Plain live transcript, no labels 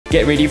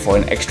Get ready for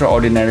an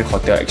extraordinary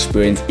hotel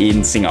experience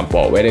in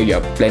Singapore, whether you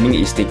are planning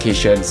a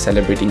staycation,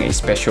 celebrating a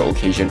special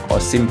occasion, or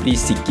simply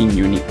seeking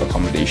unique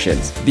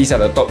accommodations. These are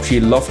the top 3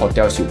 LOFT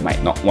hotels you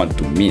might not want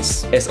to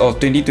miss. As of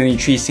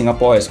 2023,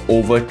 Singapore has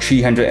over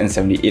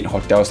 378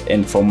 hotels,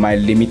 and from my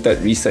limited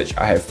research,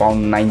 I have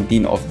found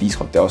 19 of these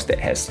hotels that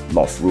has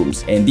LOFT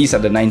rooms. And these are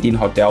the 19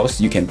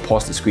 hotels. You can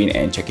pause the screen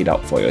and check it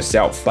out for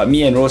yourself. But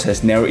me and Rose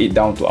has narrowed it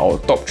down to our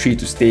top 3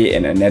 to stay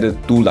and another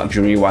 2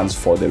 luxury ones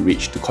for the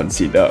rich to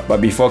consider.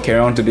 But before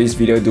carrying on to this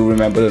video, do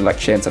remember to like,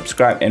 share and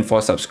subscribe. And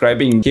for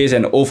subscribing, here's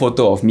an old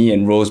photo of me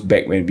and Rose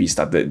back when we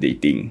started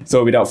dating.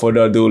 So without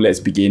further ado, let's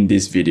begin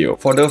this video.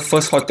 For the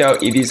first hotel,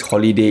 it is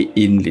Holiday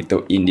Inn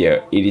Little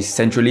India. It is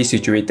centrally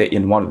situated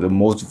in one of the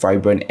most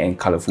vibrant and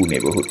colourful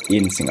neighbourhoods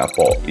in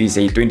Singapore. It is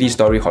a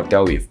 20-storey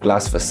hotel with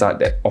glass facade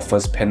that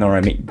offers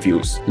panoramic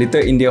views.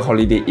 Little India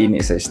Holiday Inn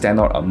is a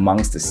standout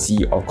amongst the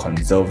sea of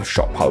conserved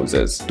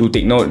shophouses. Do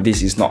take note,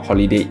 this is not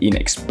Holiday Inn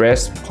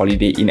Express.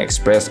 Holiday Inn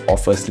Express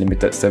offers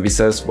limited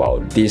services,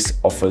 while this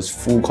offers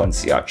full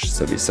concierge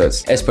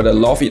services. As per the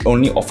loft, it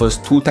only offers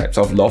 2 types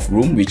of loft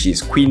room, which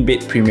is queen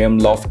bed premium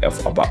loft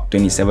of about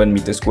 27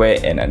 meters square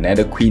and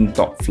another queen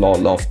top floor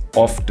loft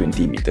of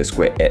 20 meters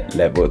square at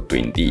level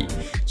 20.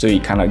 So you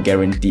cannot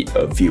guarantee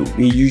a view.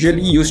 We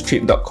usually use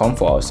trip.com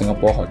for our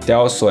Singapore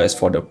hotels, so as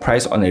for the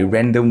price on a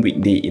random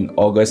weekday in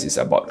August is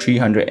about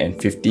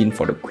 315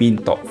 for the queen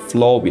top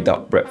floor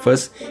without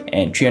breakfast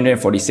and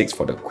 346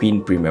 for the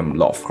queen premium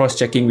loft.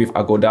 Cross-checking with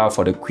Agoda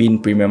for the queen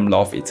premium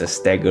loft, it's a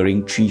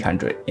staggering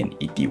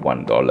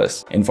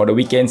 $381. And for the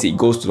weekends, it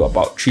goes to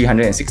about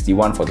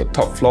 361 for the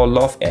top floor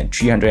loft and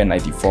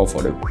 394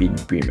 for the queen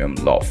premium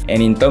loft.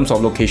 And in terms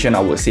of location,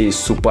 I would say it's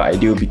super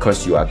ideal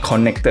because you are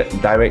connected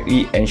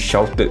directly and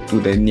sheltered to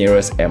the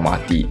nearest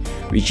MRT,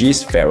 which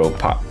is Referral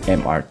Park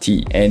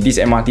MRT. And this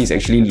MRT is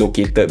actually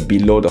located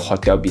below the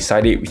hotel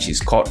beside it, which is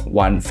called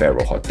One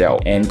Referral Hotel.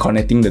 And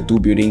connecting the 2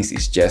 buildings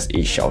is just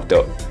a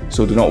shelter,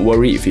 so do not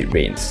worry if it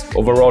rains.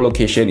 Overall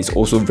location is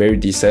also very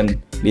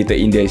decent. Little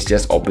India is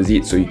just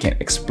opposite, so you can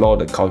explore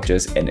the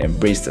cultures and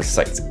embrace the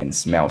sights and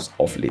smells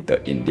of Little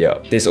India.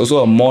 There's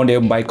also a mall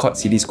nearby called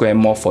City Square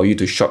Mall for you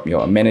to shop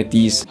your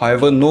amenities.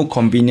 However, no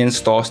convenience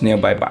stores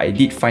nearby, but I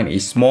did find a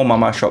small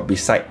mama shop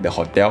beside the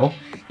hotel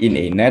in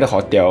another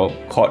hotel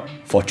called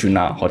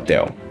Fortuna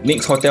Hotel.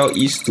 Next hotel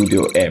is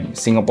Studio M,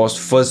 Singapore's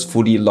first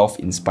fully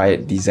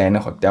loft-inspired designer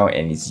hotel,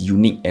 and it's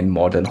unique and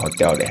modern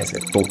hotel that has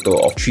a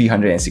total of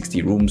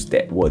 360 rooms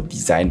that were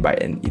designed by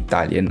an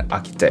Italian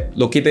architect.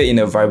 Located in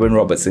a vibrant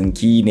Robertson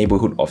Quay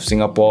neighbourhood of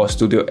Singapore,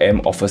 Studio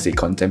M offers a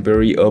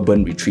contemporary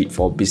urban retreat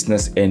for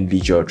business and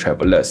leisure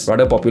travellers.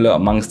 Rather popular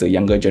amongst the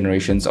younger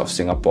generations of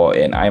Singapore,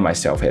 and I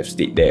myself have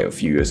stayed there a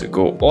few years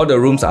ago. All the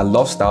rooms are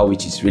loft style,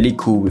 which is really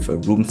cool, with a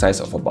room size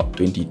of about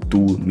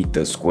 22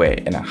 meters square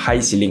and a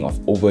high ceiling of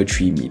over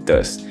 3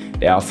 meters.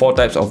 There are 4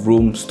 types of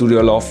rooms: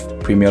 studio loft,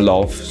 premier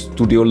loft,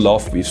 studio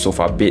loft with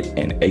sofa bed,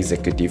 and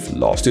executive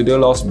loft. Studio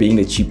loft being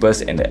the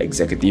cheapest and the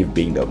executive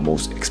being the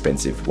most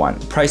expensive one.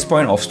 Price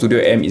point of Studio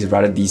M is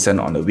rather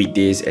decent on the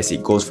weekdays, as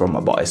it goes from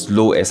about as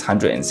low as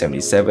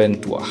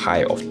 177 to a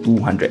high of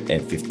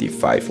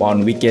 255. While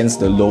on weekends,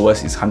 the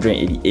lowest is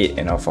 188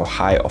 and of a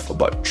high of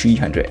about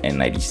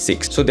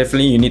 396. So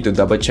definitely you need to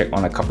double check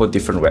on a couple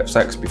different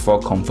websites before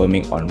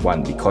confirming on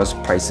one, because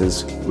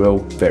prices will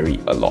vary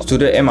a lot.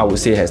 Studio M, I would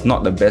say, has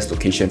not the best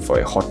location for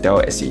a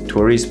hotel as a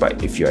tourist,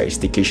 but if you're a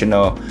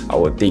staycationer, I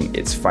would think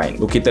it's fine.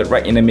 Located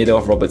right in the middle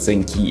of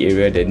Robertson Quay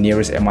area, the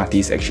nearest MRT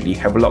is actually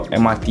Havelock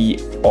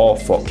MRT or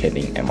Fort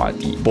Canning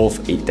MRT,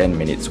 both a 10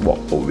 minutes walk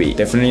away.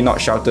 Definitely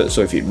not sheltered,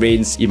 so if it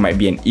rains, it might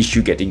be an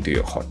issue getting to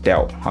your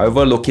hotel.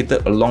 However,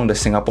 located along the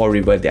Singapore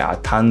River, there are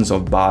tons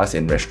of bars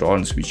and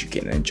restaurants which you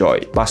can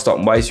enjoy. Bus stop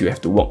wise, you have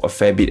to walk a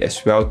fair bit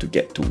as well to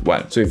get to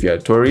one. So if you're a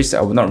tourist,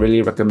 I would not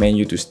really recommend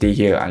you to stay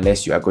here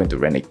unless you are going to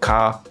rent a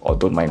car or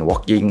don't mind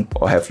walking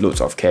or have loads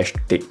of cash to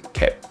take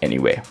cab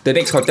anywhere. The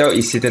next hotel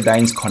is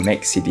Citadine's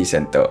Connect City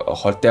Centre, a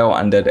hotel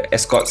under the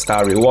Escort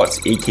Star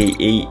Rewards,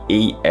 aka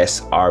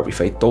ASR,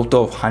 with a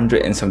total of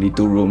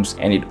 172 rooms,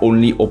 and it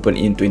only opened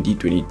in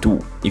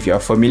 2022. If you are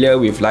familiar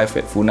with Life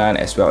at Funan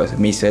as well as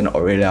Mason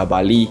Aurelia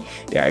Bali,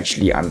 they are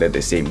actually under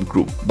the same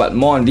group. But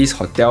more on this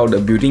hotel, the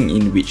building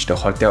in which the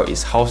hotel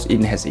is housed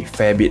in has a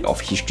fair bit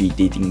of history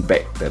dating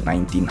back the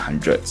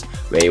 1900s,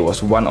 where it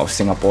was one of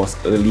Singapore's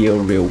earlier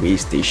railway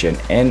station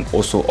and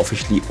also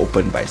officially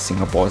opened by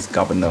Singapore's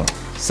Governor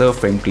Sir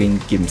Franklin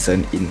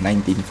Gimson in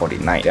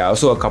 1949. There are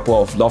also a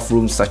couple of loft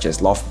rooms such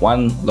as Loft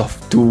 1,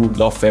 Loft 2,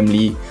 Loft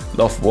Family,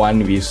 Loft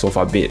 1 with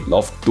sofa bed,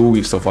 Loft 2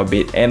 with sofa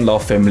bed, and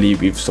Loft Family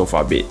with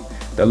sofa bed.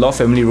 The Loft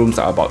Family rooms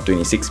are about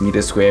 26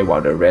 meters square,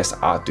 while the rest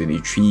are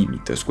 23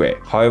 meters square.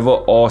 However,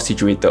 all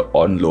situated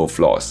on low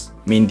floors.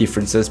 Main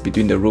differences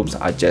between the rooms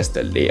are just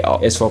the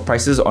layout. As for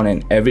prices, on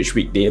an average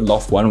weekday,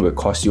 Loft 1 will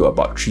cost you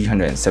about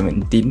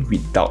 317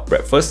 without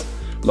breakfast.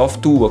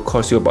 Loft 2 will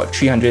cost you about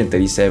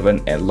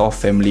 $337 and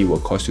Loft Family will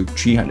cost you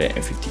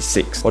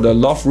 $356. For the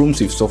Loft rooms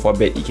with sofa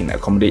bed, it can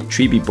accommodate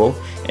 3 people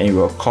and it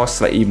will cost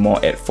slightly more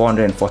at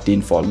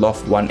 $414 for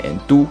Loft 1 and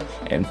 2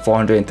 and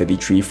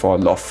 $433 for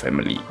Loft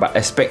Family. But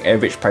expect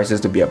average prices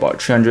to be about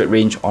 $300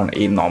 range on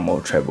a normal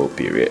travel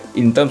period.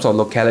 In terms of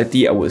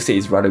locality, I would say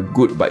it's rather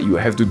good, but you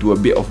have to do a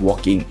bit of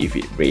walking if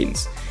it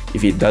rains.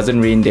 If it doesn't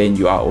rain, then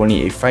you are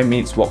only a 5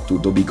 minutes walk to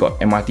Dhoby Ghaut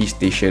MRT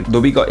station.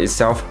 Dhoby Ghaut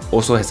itself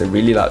also has a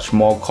really large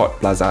mall called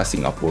Plaza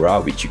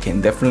Singapura, which you can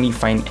definitely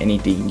find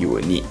anything you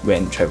will need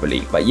when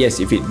traveling. But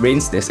yes, if it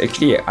rains, there's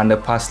actually an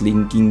underpass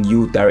linking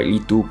you directly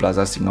to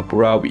Plaza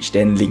Singapura, which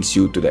then links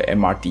you to the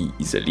MRT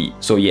easily.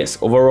 So yes,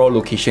 overall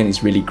location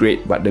is really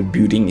great, but the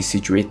building is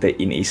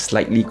situated in a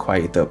slightly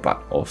quieter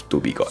part of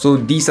Dhoby Ghaut. So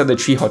these are the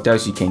 3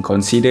 hotels you can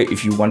consider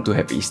if you want to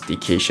have a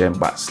staycation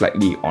but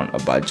slightly on a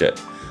budget.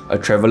 A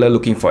traveler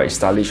looking for a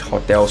stylish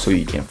hotel so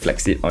you can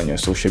flex it on your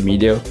social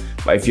media.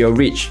 But if you're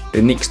rich,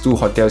 the next 2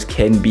 hotels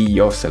can be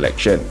your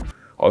selection.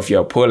 Or if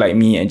you're poor like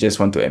me and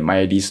just want to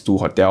admire these 2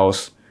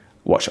 hotels,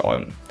 watch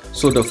on.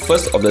 So the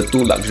first of the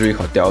 2 luxury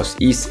hotels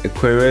is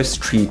Aquarius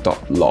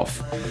Treetop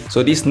Loft.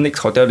 So this next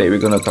hotel that we're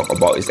going to talk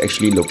about is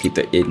actually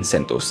located in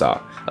Sentosa,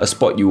 a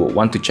spot you will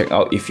want to check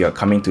out if you are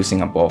coming to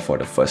Singapore for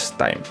the first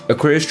time.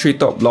 Aquarius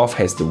Treetop Loft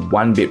has the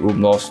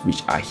 1-bedroom lofts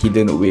which are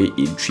hidden away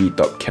in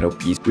treetop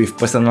canopies with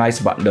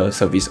personalized butler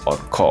service on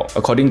call.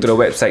 According to the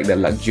website, the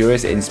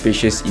luxurious and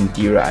spacious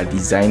interior are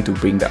designed to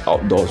bring the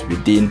outdoors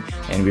within,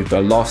 and with the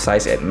loft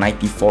size at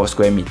 94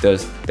 square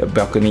meters, the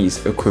balcony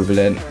is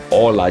equivalent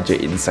or larger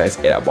in size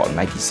at about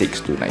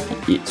 96 to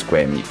 98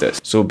 square meters.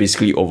 So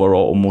basically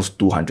overall almost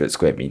 200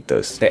 square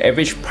meters. The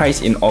average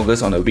price in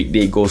August on a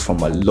weekday goes from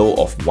a low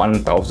of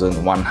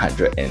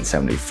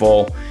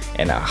 $1,174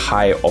 and a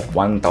high of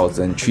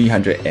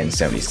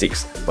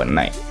 $1,376 per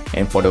night.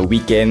 And for the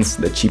weekends,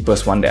 the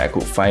cheapest one that I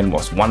could find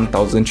was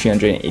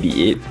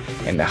 $1,388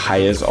 and the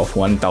highest of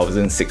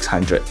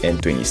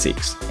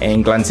 $1,626.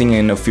 And glancing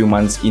in a few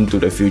months into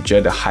the future,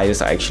 the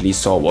highest I actually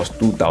saw was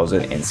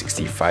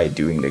 $2,065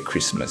 during the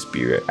Christmas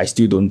period. I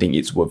still don't think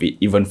it's worth it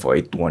even for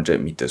a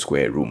 200-meter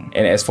square room.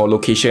 And as for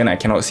location, I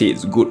cannot say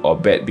it's good or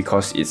bad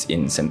because it's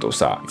in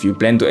Sentosa. If you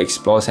plan to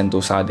explore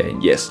Sentosa,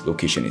 then yes,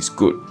 location is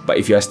good. But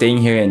if you are staying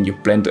here and you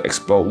plan to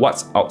explore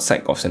what's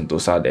outside of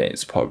Sentosa, then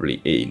it's probably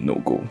a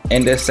no-go.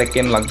 And the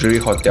second luxury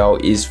hotel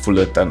is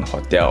Fullerton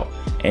Hotel.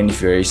 And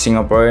if you're a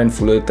Singaporean,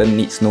 Fullerton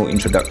needs no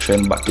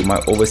introduction, but to my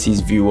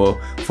overseas viewer,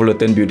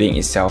 Fullerton building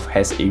itself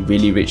has a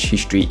really rich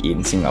history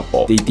in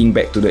Singapore. Dating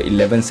back to the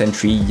 11th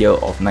century year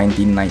of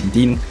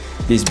 1919,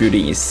 this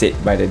building is said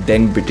by the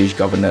then British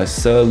Governor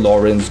Sir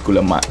Lawrence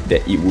Guillemot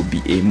that it would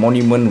be a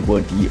monument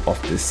worthy of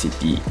the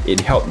city. It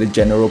held the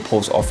General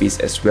Post Office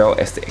as well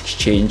as the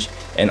Exchange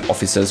and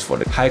offices for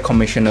the High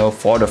Commissioner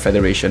for the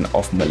Federation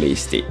of Malay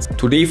States.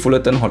 Today,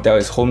 Fullerton Hotel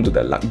is home to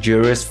the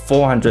luxurious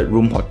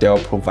 400-room hotel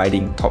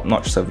providing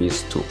top-notch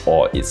service to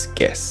all its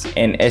guests.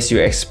 And as you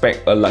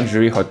expect, a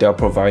luxury hotel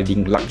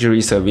providing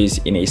luxury service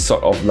in a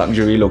sort of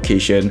luxury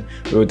location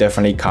will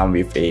definitely come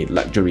with a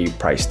luxury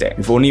price tag.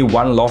 With only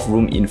 1 loft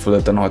room in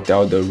Fullerton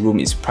Hotel, the room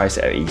is priced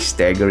at a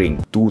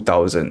staggering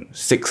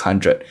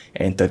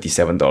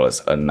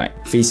 $2,637 a night.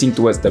 Facing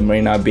towards the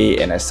Marina Bay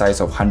and a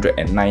size of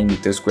 109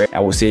 meters square, I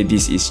would say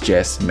this is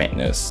just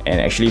madness.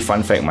 And actually,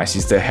 fun fact, my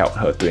sister held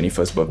her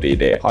 21st birthday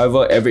there.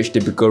 However, average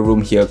typical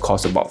room here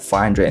costs about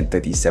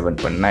 $537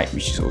 per night,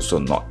 which is also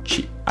not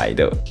cheap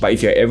either. But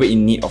if you're ever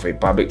in need of a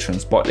public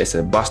transport, there's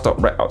a bus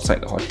stop right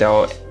outside the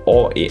hotel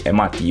or a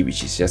MRT,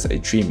 which is just a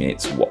 3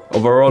 minutes walk.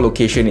 Overall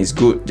location is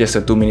good, just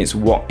a 2 minutes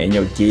walk and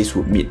your gaze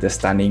would meet the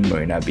stunning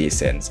Marina Bay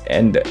Sands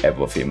and the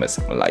ever famous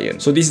Merlion.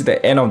 So this is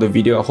the end of the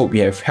video. I hope we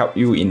have helped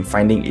you in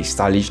finding a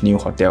stylish new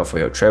hotel for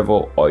your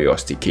travel or your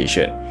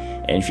staycation.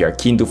 And if you are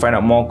keen to find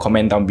out more,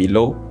 comment down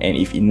below, and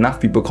if enough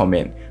people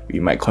comment, we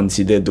might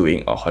consider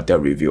doing a hotel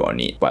review on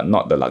it, but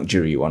not the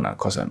luxury one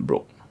cause I'm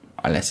broke.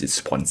 Unless it's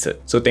sponsored.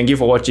 So thank you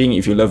for watching.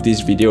 If you love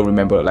this video,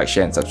 remember to like,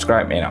 share and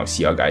subscribe, and I'll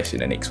see you guys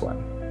in the next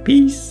one.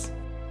 Peace!